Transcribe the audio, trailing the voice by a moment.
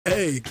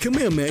Hey, come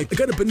here, man. I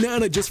got a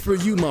banana just for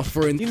you, my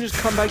friend. You can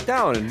just come back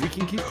down and we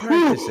can keep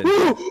practicing.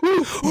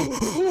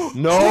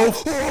 No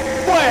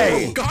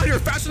way! God, you're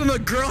faster than the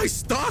girl I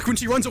stalk when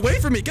she runs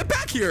away from me. Get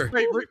back here!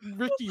 Wait,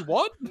 Ricky,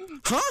 what?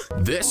 Huh?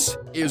 This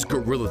is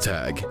Gorilla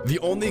Tag, the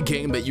only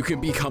game that you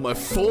can become a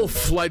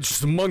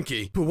full-fledged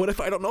monkey. But what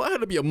if I don't know how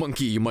to be a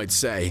monkey, you might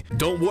say?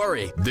 Don't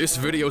worry, this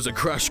video is a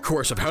crash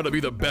course of how to be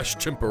the best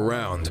chimp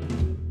around.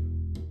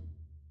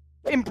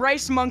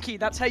 Embrace monkey.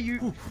 That's how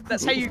you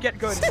get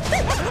good.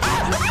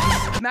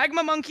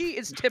 Magma monkey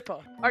is Tipper.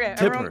 Okay,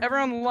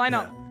 everyone line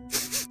up.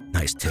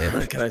 Nice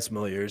tip. Can I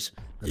smell yours?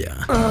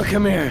 Yeah. Oh,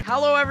 come here.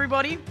 Hello,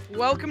 everybody.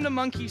 Welcome to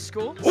Monkey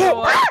School.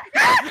 So,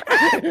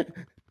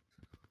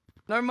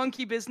 no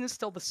monkey business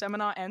till the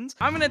seminar ends.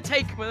 I'm gonna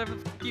take whatever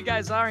you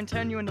guys are and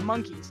turn you into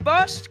monkeys.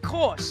 First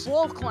course,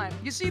 wall climb.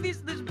 You see this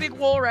big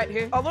wall right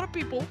here? A lot of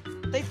people,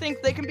 they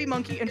think they can be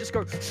monkey and just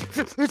go,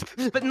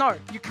 but no,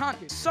 you can't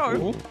do.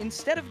 So,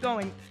 instead of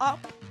going up,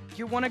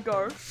 you wanna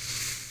go,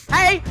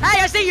 hey,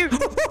 I see you!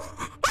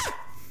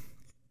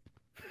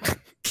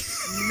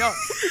 No.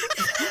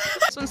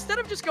 So instead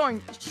of just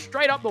going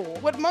straight up the wall,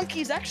 what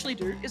monkeys actually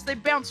do is they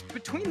bounce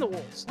between the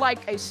walls,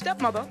 like a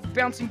stepmother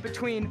bouncing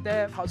between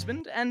their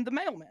husband and the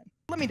mailman.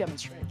 Let me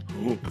demonstrate.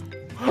 Wow,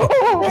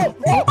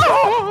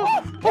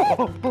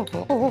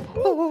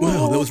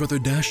 that was rather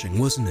dashing,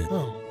 wasn't it?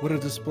 Oh, what a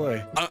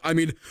display. I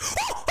mean...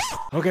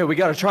 Okay, we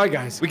gotta try,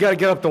 guys. We gotta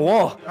get up the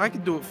wall. I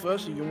can do it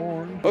first if you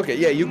want. Okay,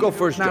 yeah, you go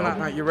first, Joe.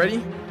 No, you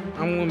ready?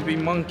 I'm gonna be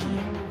monkey.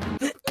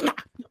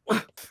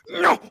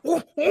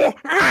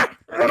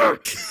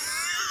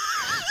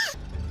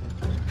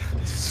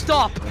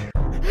 Stop! Did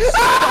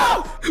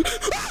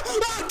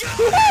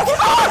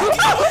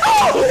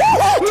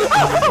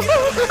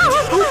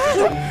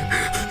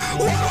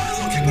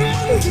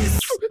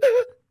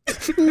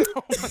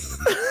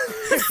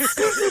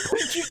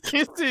you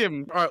kiss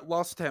him? Alright,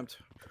 last attempt.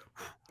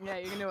 Yeah,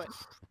 you can do it.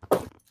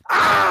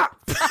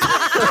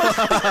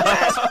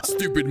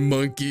 Stupid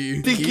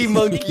monkey. Stinky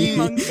monkey.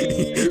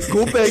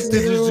 Go back to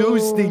the zoo,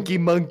 stinky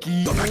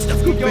monkey. Go back to the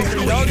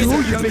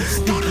zoo, you big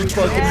stinky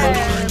fucking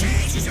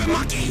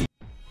monkey.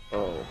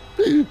 Oh.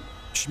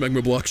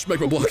 Schmegma block,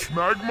 schmegma block.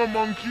 Magma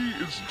monkey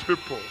is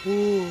Tipper.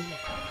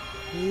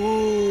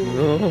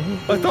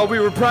 I thought we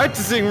were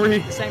practicing, Ree.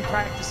 This ain't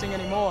practicing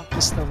anymore.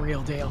 This is the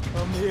real deal.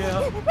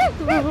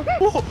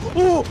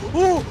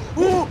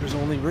 There's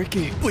only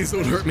Ricky. Please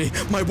don't hurt me.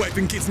 My wife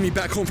engaged me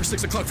back home for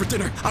 6 o'clock for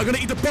dinner. I'm gonna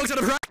eat the bugs out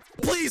of her.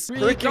 Please.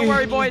 Ricky. Don't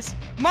worry, boys.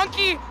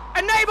 Monkey,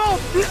 enable!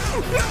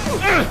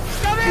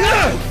 Come here!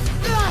 No!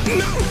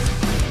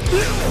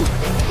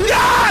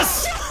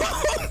 Yes!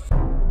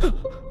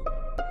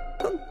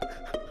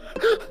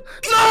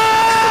 No!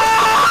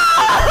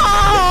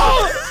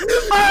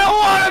 I don't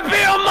want to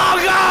be among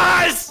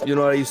us! You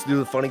know what I used to do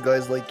with funny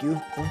guys like you?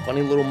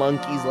 Funny little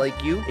monkeys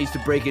like you? I used to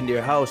break into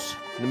your house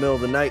in the middle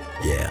of the night.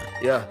 Yeah.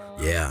 Yeah.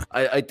 Yeah.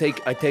 I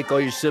take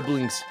all your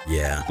siblings.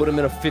 Yeah. Put them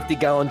in a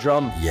 50-gallon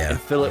drum. Yeah. And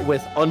fill it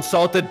with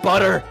unsalted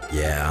butter.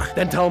 Yeah.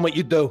 Then tell them what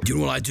you do. You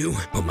know what I do?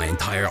 Put my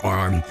entire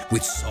arm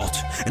with salt,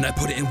 and I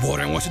put it in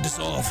water and watch it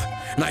dissolve.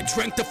 And I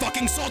drank the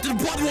fucking salted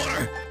blood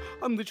water!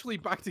 I'm literally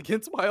backed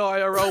against my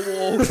IRL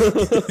wall.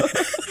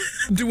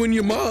 Doing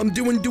your mom,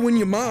 doing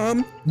your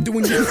mom,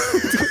 doing your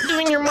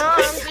doing your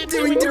mom.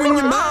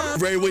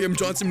 Ray William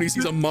Johnson when he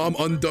sees a mom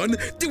undone,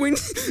 doing.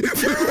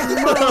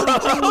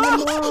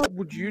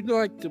 Would you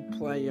like to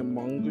play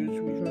Among Us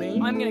with me?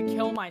 I'm gonna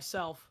kill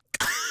myself.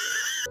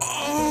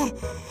 Oh,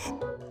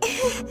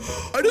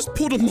 I just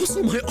pulled a muscle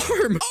in my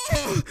arm.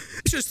 Oh,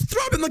 it's just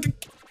throbbing like a.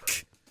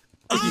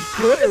 Are you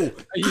good?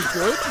 Are you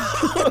good?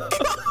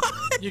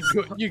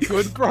 You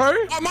good, bro?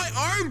 My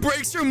arm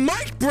breaks, your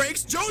mic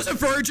breaks, Joe's a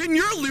virgin,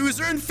 you're a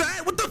loser and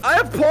fat, what the I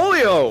have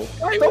polio!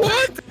 Wait,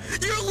 what?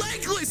 You're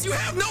legless, you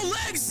have no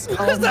legs!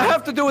 What does that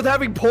have to do with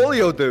having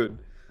polio, dude?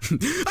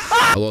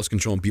 I lost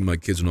control and beat my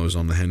kids when I was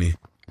on the Henny.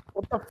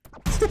 What the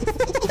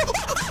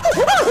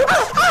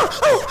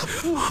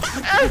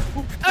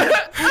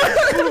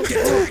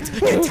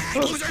Get tagged,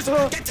 losers!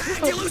 Get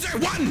tagged, you loser!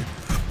 One!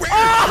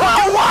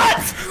 Oh,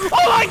 what?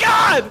 Oh my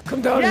god!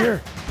 Come down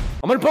here.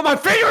 I'm gonna put my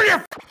finger in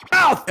your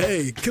mouth!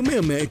 Hey, come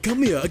here, man.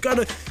 Come here. I got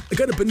a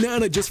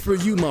banana just for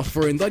you, my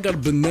friend. I got a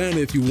banana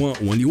if you want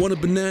one. You want a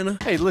banana?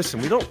 Hey, listen,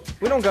 we don't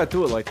gotta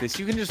do it like this.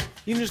 You can just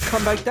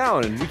come back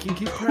down and we can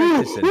keep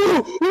practicing.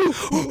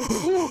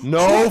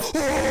 No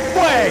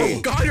way!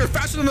 God, you're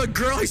faster than the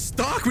girl I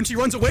stalk when she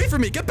runs away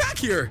from me. Get back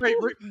here! Wait,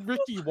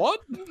 Ricky, what?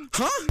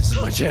 Huh? This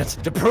is my chance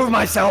to prove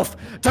myself,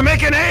 to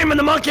make a name in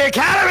the Monkey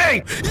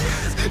Academy!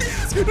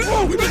 Yes!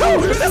 No!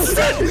 This is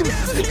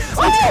it!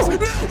 Oh!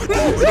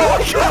 No!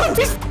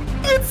 It's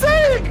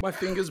insane! My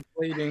finger's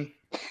bleeding.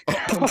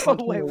 Oh,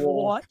 wait,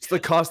 what? It's the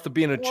cost of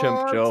being a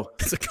chimp, Joe.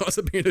 It's the cost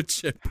of being a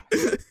chimp.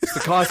 It's the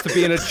cost of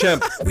being a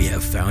chimp. We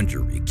have found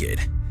you,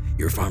 kid.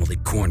 You're finally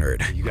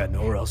cornered. You got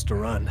nowhere else to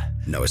run.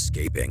 No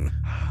escaping.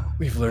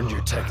 We've learned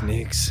your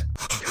techniques.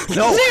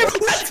 No!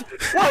 What?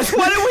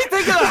 What did we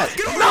think of that?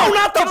 No,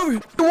 not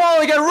the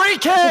wall again, Ray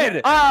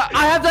Kid!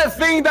 I have that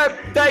thing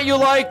that you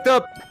like,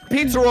 the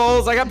pizza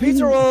rolls. I got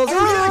pizza rolls.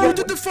 Oh yeah, you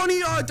did the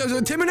funny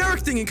Tim and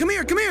Eric thingy. Come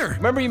here, come here.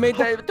 Remember you made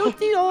that?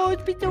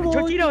 Totinos, pizza rolls.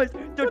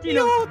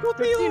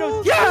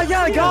 Totinos.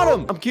 Yeah, I got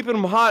them. I'm keeping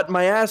them hot in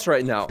my ass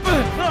right now.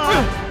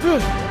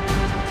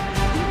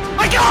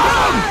 I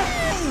got him!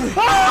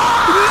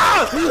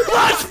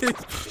 Let's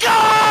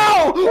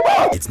go!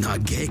 It's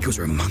not gay because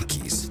we're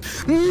monkeys.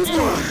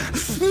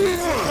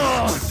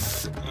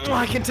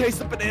 I can taste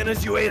the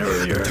bananas you ate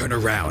earlier. Turn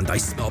around, I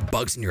smell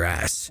bugs in your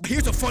ass.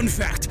 Here's a fun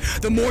fact.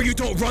 The more you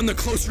don't run, the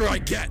closer I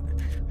get.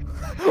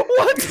 What?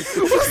 What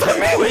does that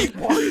mean? Wait,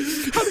 what?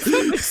 How does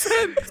that make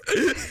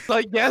sense?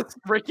 Like, yes,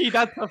 Ricky,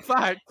 that's a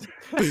fact.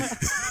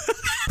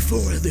 4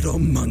 little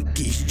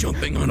monkeys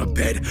jumping on a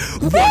bed.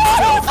 One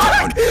fell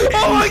down.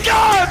 Oh my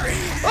god!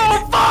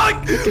 Oh fuck!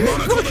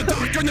 Mama called the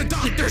doctor and the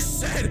doctor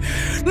said,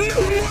 no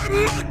more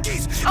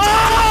monkeys!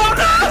 Oh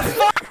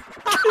no!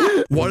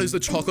 Why does the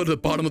chocolate at the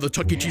bottom of the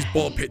Chuck E. Cheese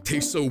ball pit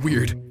taste so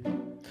weird?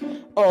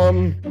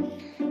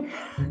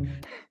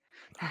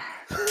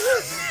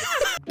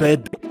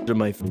 Bed are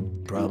my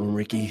problem,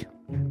 Ricky.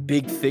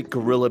 Big, thick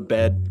gorilla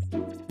bed.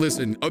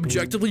 Listen,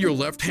 objectively, your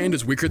left hand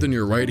is weaker than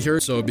your right here,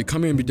 so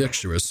become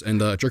ambidextrous and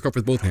jerk off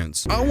with both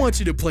hands. I want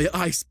you to play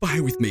I Spy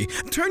with me.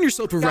 Turn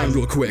yourself around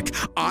real quick.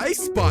 I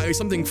spy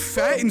something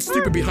fat and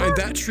stupid behind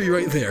that tree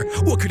right there.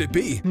 What could it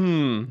be?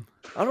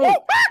 I don't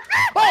know.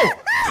 Oh!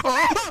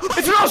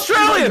 It's an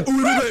Australian! So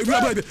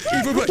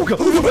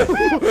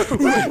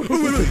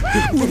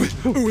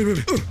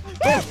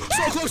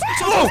close!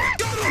 So close!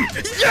 Got him!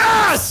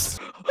 Yes!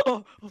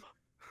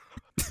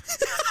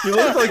 You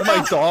look like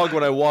my dog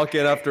when I walk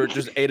in after it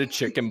just ate a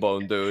chicken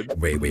bone, dude.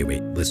 Wait.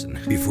 Listen,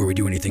 before we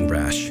do anything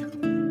rash,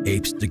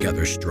 apes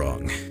together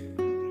strong.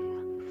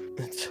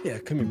 Yeah,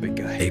 come here, big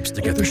guy. Apes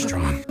together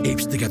strong.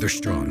 Apes together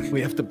strong.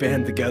 We have to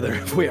band together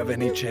if we have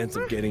any chance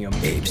of getting them.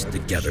 Apes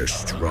together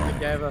strong.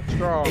 Together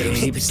strong.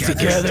 Apes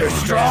Together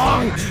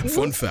strong!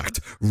 Fun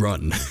fact,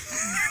 run.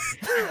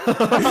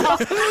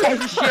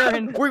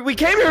 Sharon. We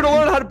came here to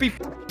learn how to be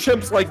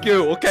chimps like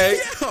you, okay?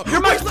 Yeah,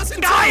 You're my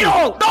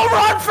idol! Don't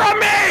run from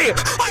me!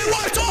 I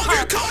watch all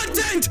your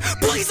content!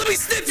 Please let me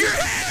sniff your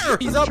hair!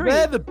 He's up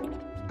there.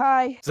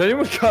 Hi. Has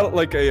anyone got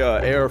like a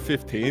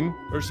AR-15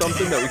 or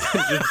something that we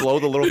can just blow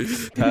the little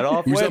head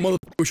off Who's with? that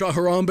motherfucker who shot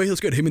Harambe?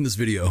 Let's get him in this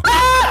video.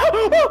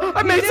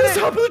 I made it to the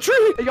top of the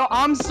tree! Are your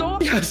arms sore?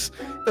 Yes,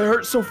 that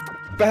hurt so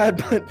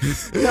bad, but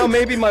now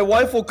maybe my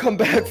wife will come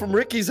back from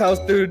Ricky's house,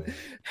 dude.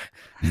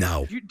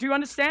 Now. Do you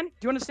understand?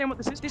 Do you understand what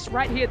this is? This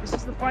right here, this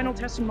is the final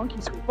test in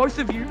monkey school. Both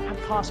of you have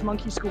passed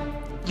monkey school.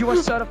 You are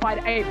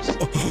certified apes.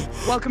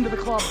 Welcome to the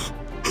club.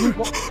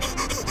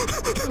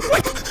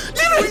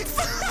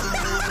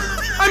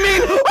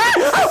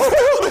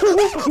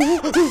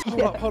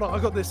 Hold on, I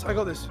got this.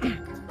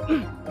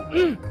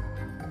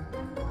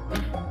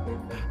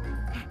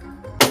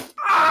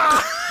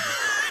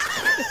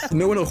 You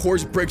know when a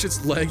horse breaks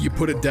its leg, you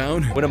put it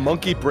down? When a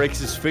monkey breaks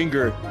his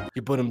finger,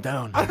 you put him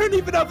down. I don't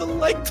even have a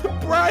leg to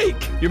break.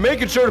 You're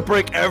making sure to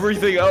break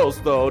everything else,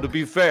 though, to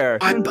be fair.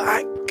 I'm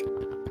back.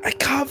 I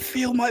can't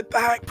feel my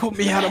back. Put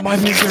me out of my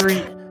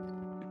misery.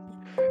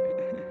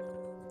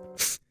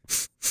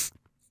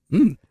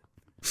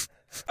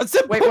 I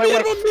said put me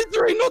out of my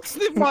misery, not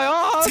sniff my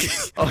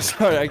ass. Oh,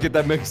 sorry, I get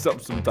that mixed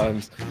up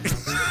sometimes.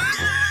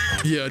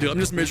 Yeah, dude, I'm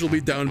just miserably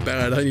down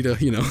bad. I need to,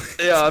 you know.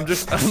 Yeah,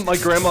 my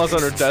grandma's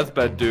on her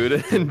deathbed,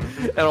 dude, and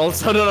all of a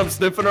sudden I'm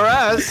sniffing her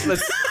ass.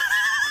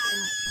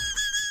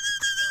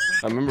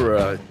 I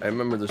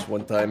remember this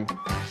one time,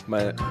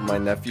 my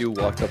nephew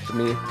walked up to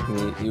me,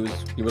 and he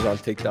was on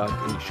TikTok,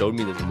 and he showed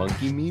me this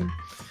monkey meme,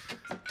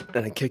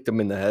 and I kicked him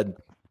in the head.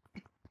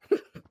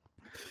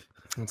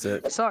 That's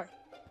it. So,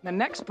 the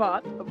next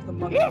part of the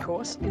monkey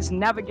course is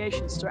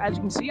navigation. So as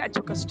you can see, I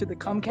took us to the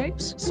cum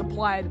caves,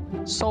 supplied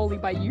solely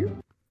by you.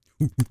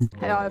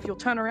 If you'll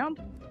turn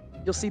around,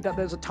 you'll see that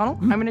there's a tunnel.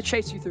 I'm gonna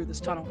chase you through this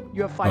tunnel.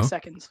 You have 5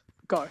 seconds.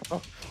 Go.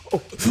 5,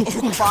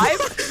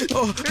 2,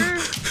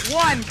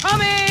 1,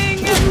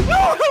 coming!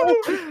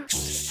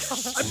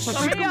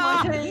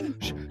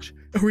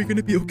 Are we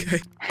gonna be okay?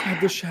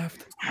 Grab the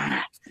shaft.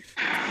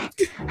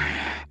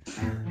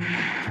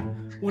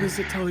 What does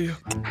it tell you?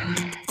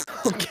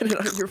 Oh, get it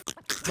out of your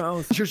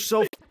mouth. You're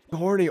so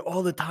horny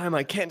all the time.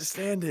 I can't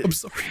stand it. I'm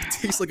sorry, it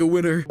tastes like a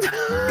winner.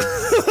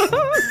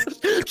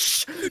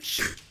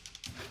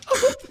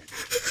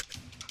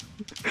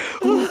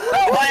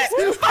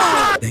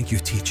 Thank you,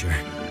 teacher,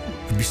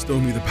 for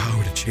bestowing me the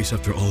power to chase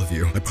after all of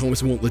you. I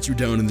promise I won't let you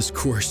down in this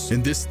course.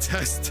 In this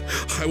test,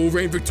 I will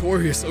reign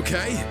victorious,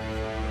 okay?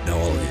 Now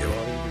all of you,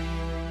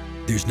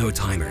 there's no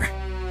timer.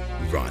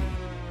 Run.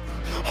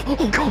 Oh,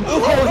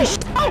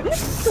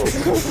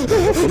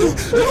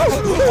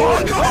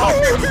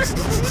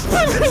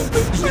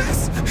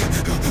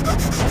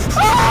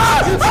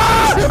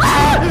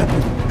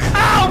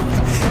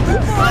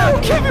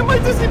 give me my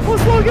Disney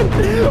Plus login,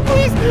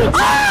 please!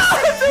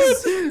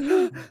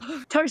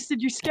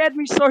 Toasted, you scared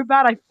me so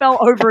bad I fell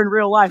over in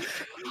real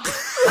life.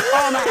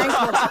 Oh, my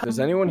ankle. Does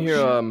anyone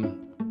here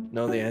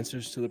know the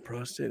answers to the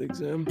prostate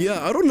exam?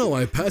 Yeah, I don't know.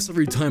 I pass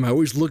every time. I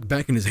always look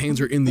back and his hands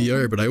are in the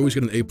air, but I always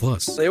get an A+.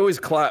 They always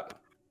clap.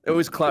 They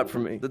always clap for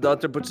me. The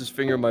doctor puts his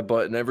finger in my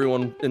butt, and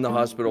everyone in the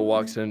hospital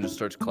walks in and just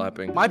starts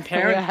clapping. My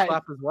parents Yeah.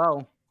 clap as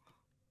well.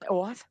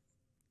 What?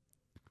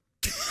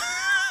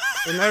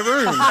 In their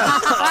room.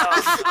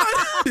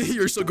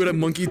 You're so good at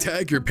monkey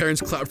tag, your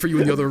parents clap for you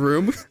in the other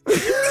room.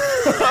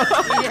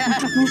 Yeah.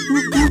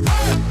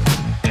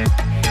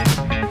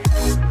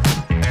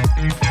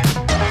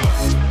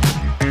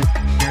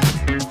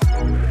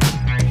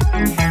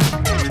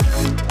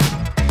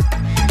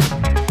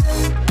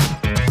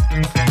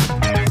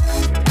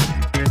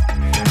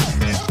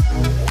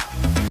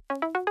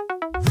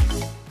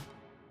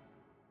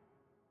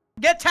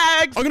 Get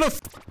tagged! I'm gonna f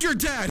your dad.